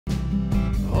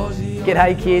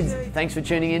G'day kids, thanks for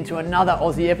tuning in to another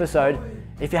Aussie episode.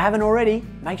 If you haven't already,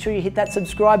 make sure you hit that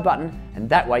subscribe button and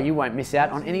that way you won't miss out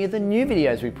on any of the new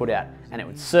videos we put out, and it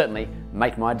would certainly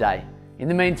make my day. In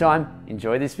the meantime,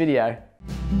 enjoy this video.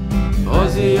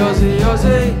 Ozzie, Ozzie,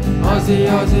 Ozzie, Ozzie,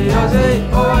 Ozzie, Ozzie,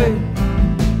 oi!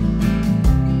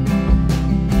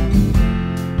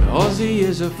 Ozzie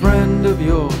is a friend of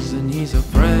yours and he's a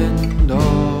friend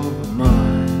of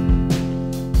mine.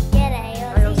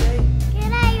 G'day Ozzie.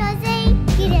 G'day Ozzie.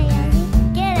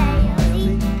 G'day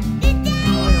Ozzie.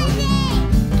 G'day Ozzie.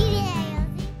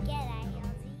 G'day Ozzie. G'day Ozzie.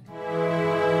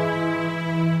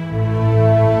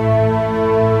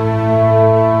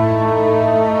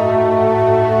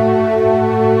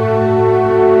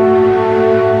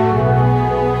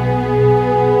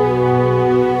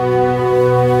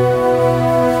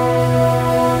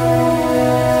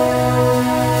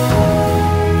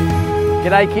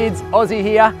 G'day kids, Ozzie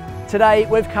here. Today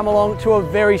we've come along to a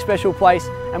very special place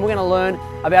and we're going to learn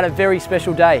about a very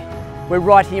special day. We're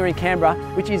right here in Canberra,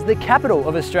 which is the capital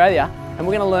of Australia, and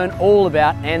we're going to learn all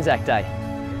about Anzac Day.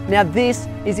 Now this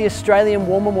is the Australian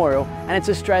War Memorial and it's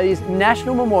Australia's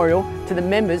national memorial to the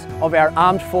members of our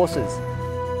armed forces.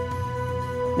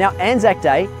 Now Anzac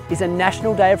Day is a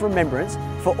national day of remembrance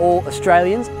for all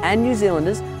Australians and New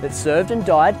Zealanders that served and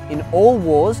died in all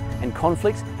wars and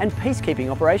conflicts and peacekeeping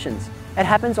operations. It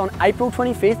happens on April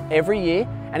 25th every year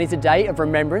and is a day of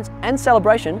remembrance and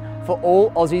celebration for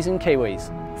all Aussies and Kiwis.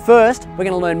 First, we're going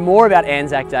to learn more about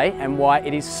Anzac Day and why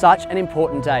it is such an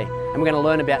important day. And we're going to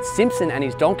learn about Simpson and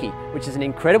his donkey, which is an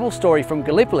incredible story from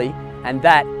Gallipoli, and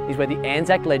that is where the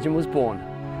Anzac legend was born.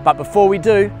 But before we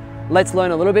do, let's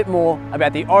learn a little bit more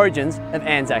about the origins of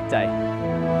Anzac Day.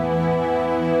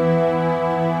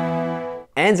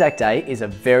 Anzac Day is a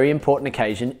very important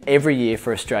occasion every year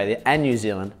for Australia and New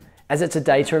Zealand, as it's a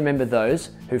day to remember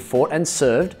those who fought and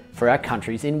served for our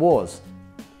countries in wars.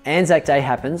 Anzac Day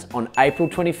happens on April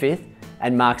 25th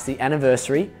and marks the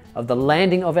anniversary of the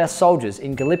landing of our soldiers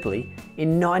in Gallipoli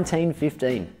in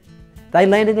 1915. They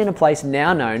landed in a place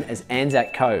now known as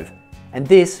Anzac Cove, and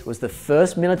this was the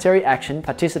first military action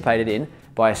participated in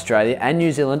by Australia and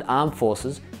New Zealand armed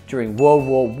forces during World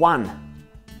War I.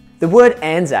 The word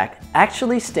Anzac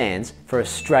actually stands for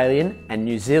Australian and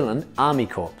New Zealand Army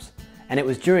Corps, and it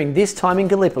was during this time in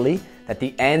Gallipoli that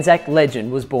the Anzac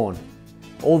legend was born.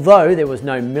 Although there was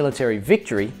no military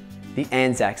victory, the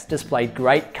Anzacs displayed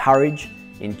great courage,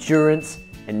 endurance,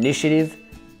 initiative,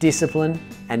 discipline,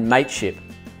 and mateship,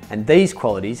 and these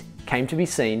qualities came to be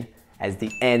seen as the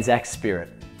Anzac spirit.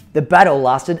 The battle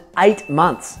lasted 8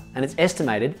 months, and it's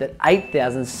estimated that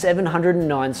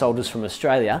 8,709 soldiers from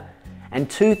Australia and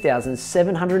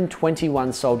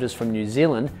 2,721 soldiers from New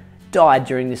Zealand died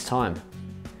during this time.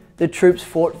 The troops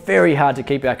fought very hard to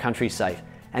keep our country safe,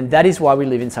 and that is why we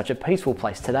live in such a peaceful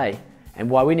place today, and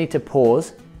why we need to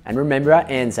pause and remember our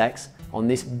Anzacs on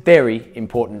this very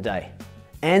important day.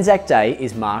 Anzac Day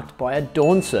is marked by a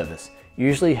dawn service,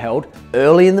 usually held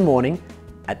early in the morning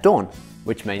at dawn,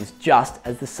 which means just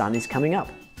as the sun is coming up.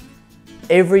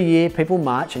 Every year people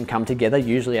march and come together,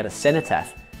 usually at a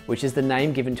cenotaph, which is the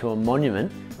name given to a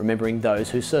monument remembering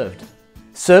those who served.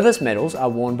 Service medals are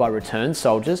worn by returned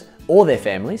soldiers or their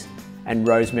families, and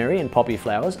rosemary and poppy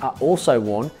flowers are also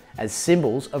worn as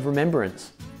symbols of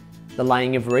remembrance. The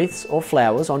laying of wreaths or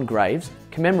flowers on graves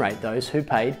commemorate those who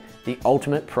paid the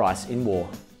ultimate price in war.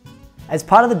 As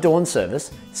part of the dawn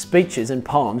service, speeches and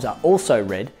poems are also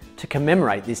read to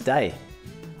commemorate this day.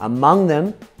 Among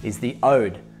them is the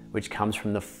Ode, which comes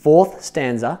from the 4th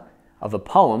stanza of a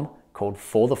poem called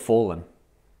For the Fallen.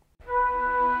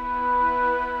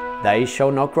 They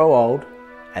shall not grow old,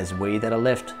 as we that are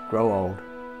left grow old.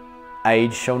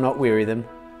 Age shall not weary them,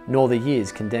 nor the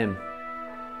years condemn.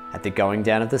 At the going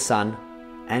down of the sun,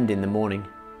 and in the morning,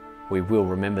 we will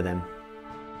remember them.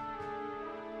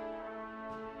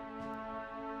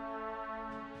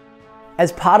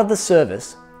 As part of the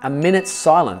service, a minute's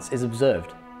silence is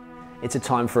observed. It's a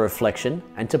time for reflection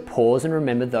and to pause and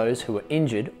remember those who were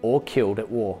injured or killed at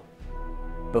war.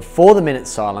 Before the minute's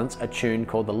silence, a tune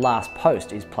called The Last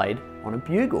Post is played on a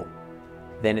bugle.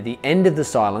 Then at the end of the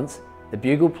silence, the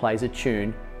bugle plays a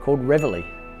tune called Reveille.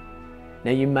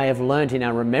 Now you may have learnt in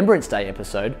our Remembrance Day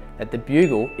episode that the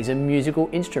bugle is a musical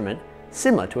instrument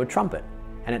similar to a trumpet,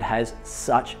 and it has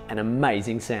such an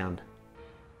amazing sound.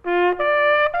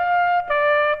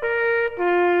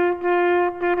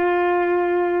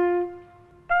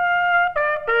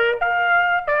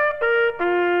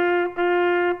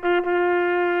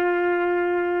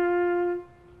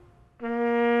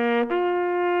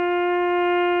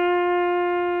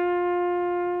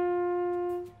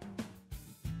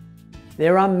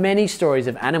 There are many stories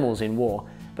of animals in war,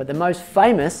 but the most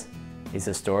famous is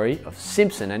the story of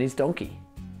Simpson and his donkey.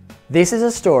 This is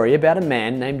a story about a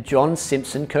man named John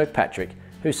Simpson Kirkpatrick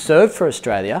who served for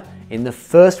Australia in the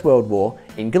First World War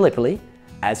in Gallipoli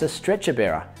as a stretcher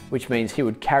bearer, which means he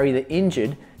would carry the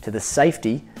injured to the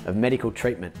safety of medical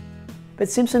treatment. But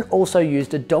Simpson also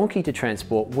used a donkey to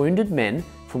transport wounded men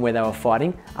from where they were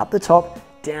fighting up the top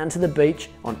down to the beach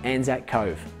on Anzac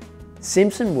Cove.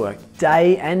 Simpson worked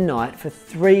day and night for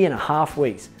 3.5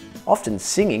 weeks, often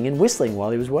singing and whistling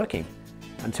while he was working,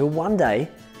 until one day,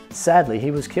 sadly, he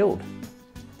was killed.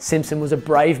 Simpson was a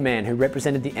brave man who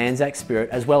represented the Anzac spirit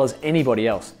as well as anybody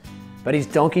else, but his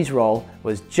donkey's role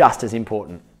was just as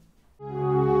important.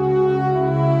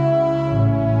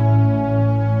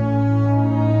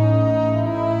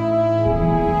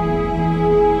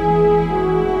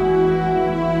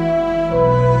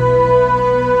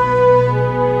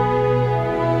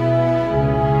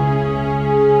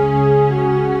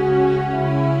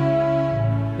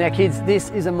 Now kids,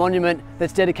 this is a monument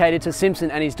that's dedicated to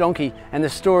Simpson and his donkey, and the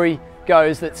story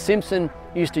goes that Simpson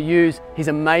used to use his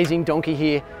amazing donkey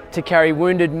here to carry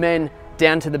wounded men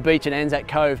down to the beach at Anzac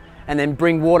Cove and then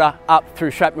bring water up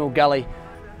through Shrapnel Gully.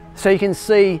 So you can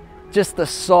see just the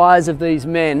size of these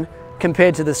men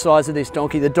compared to the size of this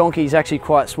donkey. The donkey is actually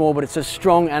quite small, but it's a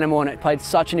strong animal and it played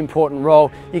such an important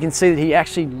role. You can see that he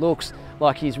actually looks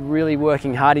like he's really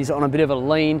working hard. He's on a bit of a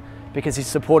lean because he's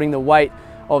supporting the weight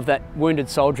of that wounded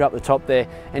soldier up the top there.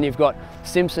 And you've got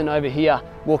Simpson over here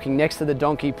walking next to the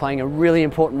donkey, playing a really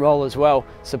important role as well,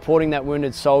 supporting that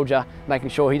wounded soldier, making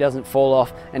sure he doesn't fall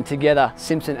off. And together,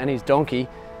 Simpson and his donkey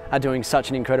are doing such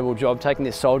an incredible job taking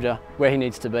this soldier where he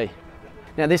needs to be.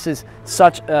 Now this is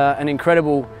such an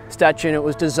incredible statue, and it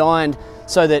was designed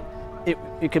so that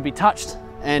it could be touched.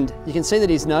 And you can see that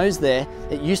his nose there,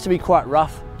 it used to be quite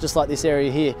rough, just like this area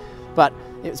here, but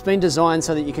it's been designed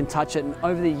so that you can touch it. And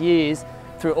over the years,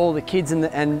 through all the kids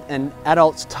and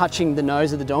adults touching the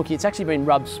nose of the donkey, it's actually been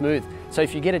rubbed smooth. So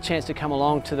if you get a chance to come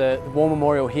along to the War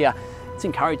Memorial here, it's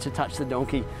encouraged to touch the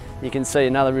donkey. You can see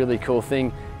another really cool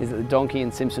thing is that the donkey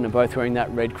and Simpson are both wearing that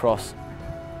red cross.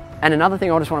 And another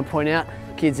thing I just want to point out,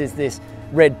 kids, is this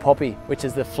red poppy, which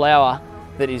is the flower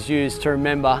that is used to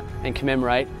remember and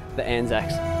commemorate the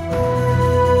Anzacs.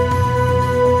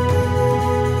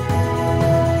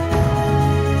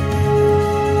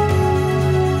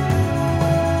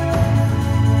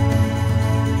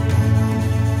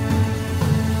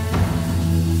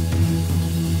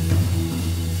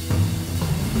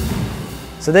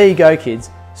 So there you go kids,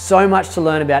 so much to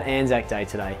learn about Anzac Day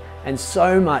today and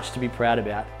so much to be proud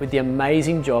about with the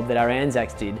amazing job that our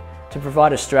Anzacs did to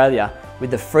provide Australia with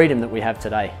the freedom that we have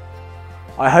today.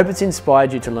 I hope it's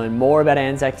inspired you to learn more about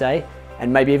Anzac Day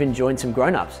and maybe even join some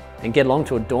grown-ups and get along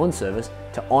to a dawn service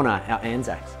to honour our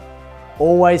Anzacs.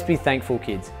 Always be thankful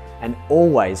kids and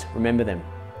always remember them.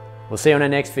 We'll see you on our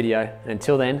next video, and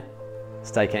until then,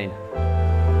 stay keen.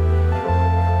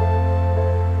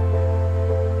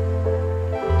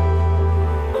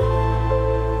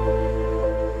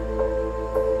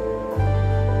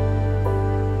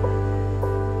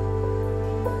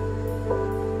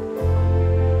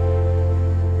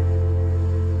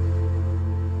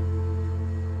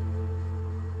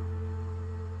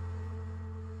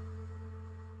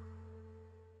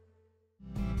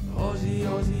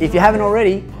 If you haven't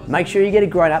already, make sure you get a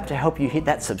grown-up to help you hit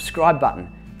that subscribe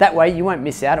button. That way you won't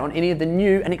miss out on any of the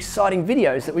new and exciting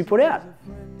videos that we put out.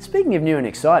 Speaking of new and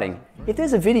exciting, if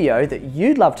there's a video that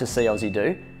you'd love to see Ozzie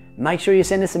do, make sure you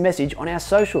send us a message on our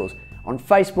socials, on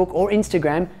Facebook or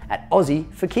Instagram at Ozzie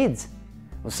for Kids.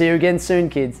 We'll see you again soon,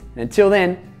 kids. And until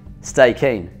then, stay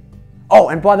keen. Oh,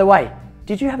 and by the way,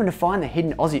 did you happen to find the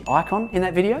hidden Ozzie icon in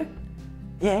that video?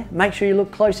 Yeah, make sure you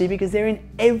look closely because they're in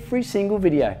every single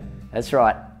video. That's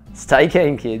right. Stay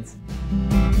keen, kids.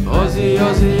 Ozzie,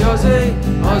 Ozzie, Ozzie,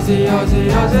 Ozzie, Ozzie,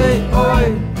 Ozzie,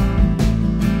 oi!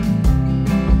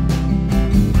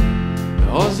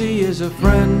 Ozzie is a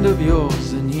friend of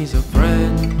yours and he's a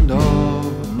friend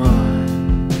of